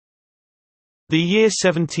The year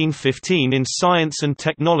 1715 in science and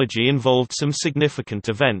technology involved some significant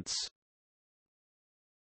events.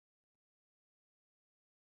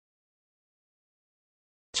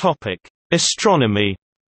 Astronomy.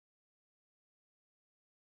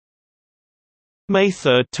 May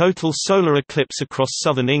 3 – total solar eclipse across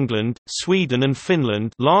southern England, Sweden and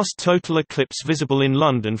Finland, last total eclipse visible in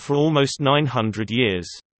London for almost 900 years.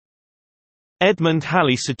 Edmund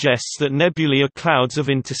Halley suggests that nebulae are clouds of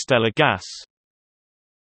interstellar gas.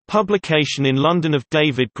 Publication in London of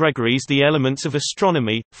David Gregory's The Elements of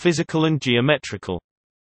Astronomy, Physical and Geometrical.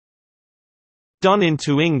 Done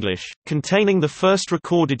into English, containing the first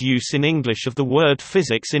recorded use in English of the word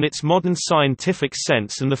physics in its modern scientific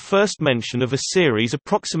sense and the first mention of a series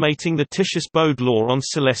approximating the Titius-Bode law on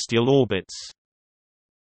celestial orbits.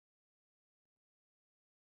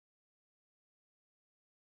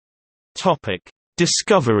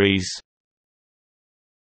 Discoveries.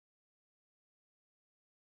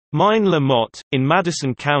 Mine La Motte, in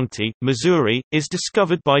Madison County, Missouri, is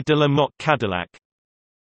discovered by de la Motte Cadillac.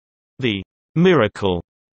 The Miracle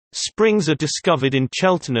springs are discovered in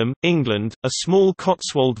Cheltenham, England, a small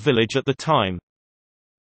Cotswold village at the time.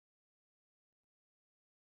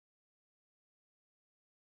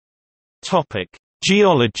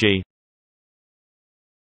 Geology.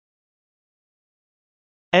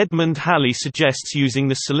 Edmund Halley suggests using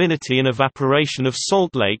the salinity and evaporation of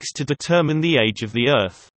salt lakes to determine the age of the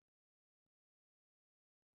Earth.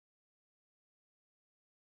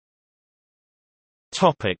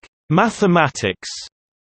 Mathematics.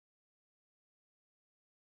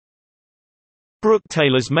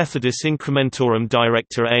 Brooke-Taylor's Methodus Incrementorum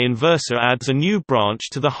Director A Inversa adds a new branch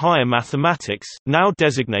to the higher mathematics, now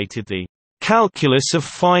designated the calculus of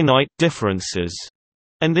finite differences,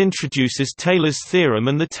 and introduces Taylor's theorem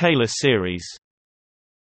and the Taylor series.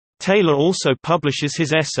 Taylor also publishes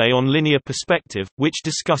his essay on linear perspective, which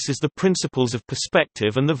discusses the principles of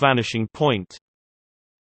perspective and the vanishing point.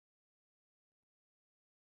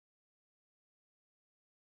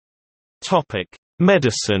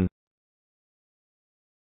 Medicine.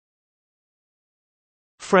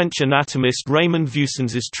 French anatomist Raymond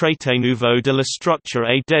Vuissens's Traité nouveau de la structure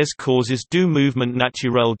et des causes du mouvement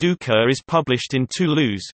naturel du cœur is published in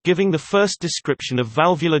Toulouse, giving the first description of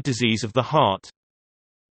valvular disease of the heart.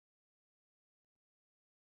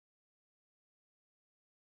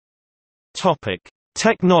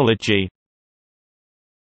 Technology.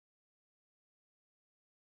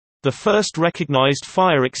 The first recognized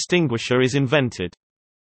fire extinguisher is invented.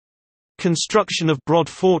 Construction of Broad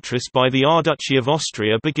Fortress by the Archduchy of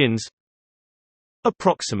Austria begins.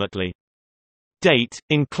 Approximately. Date: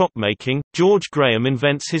 in clockmaking, George Graham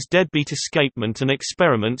invents his deadbeat escapement and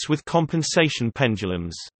experiments with compensation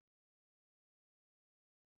pendulums.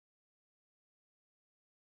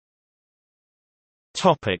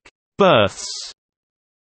 Births.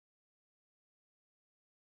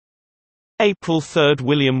 April 3 –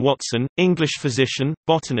 William Watson, English physician,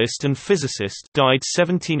 botanist and physicist, died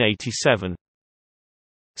 1787.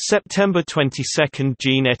 September 22 –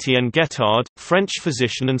 Jean-Étienne Guettard, French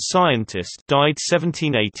physician and scientist, died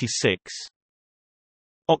 1786.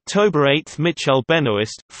 October 8 – Michel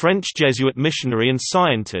Benoist, French Jesuit missionary and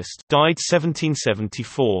scientist, died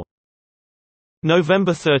 1774.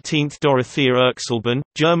 November 13 – Dorothea Erxleben,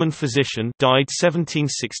 German physician, died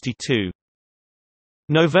 1762.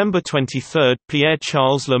 November 23 –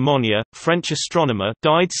 Pierre-Charles Le Monnier, French astronomer,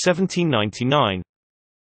 died 1799.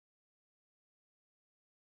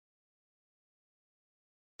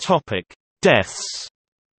 Deaths.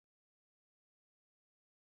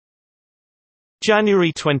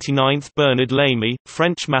 January 29 – Bernard Lamy,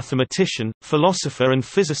 French mathematician, philosopher and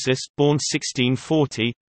physicist, born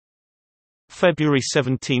 1640. February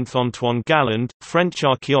 17 – Antoine Galland, French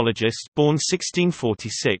archaeologist, born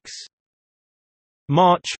 1646.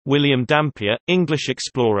 March – William Dampier, English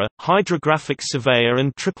explorer, hydrographic surveyor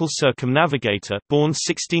and triple circumnavigator, born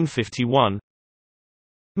 1651.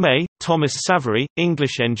 May – Thomas Savery,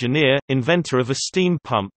 English engineer, inventor of a steam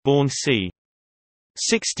pump, born c.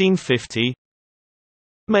 1650.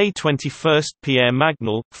 May 21 – Pierre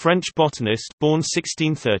Magnol, French botanist, born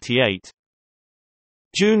 1638.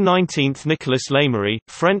 June 19 – Nicolas Lamery,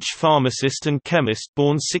 French pharmacist and chemist,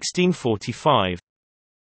 born 1645.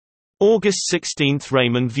 August 16 –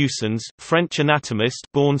 Raymond Vuissens, French anatomist,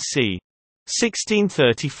 born c.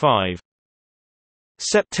 1635.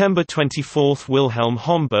 September 24 – Wilhelm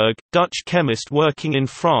Homburg, Dutch chemist working in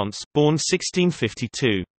France, born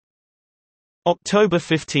 1652. October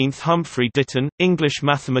 15 – Humphrey Ditton, English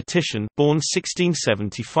mathematician, born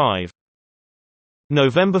 1675.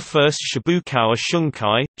 November 1, Shibukawa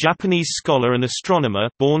Shunkai, Japanese scholar and astronomer,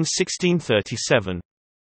 born 1637.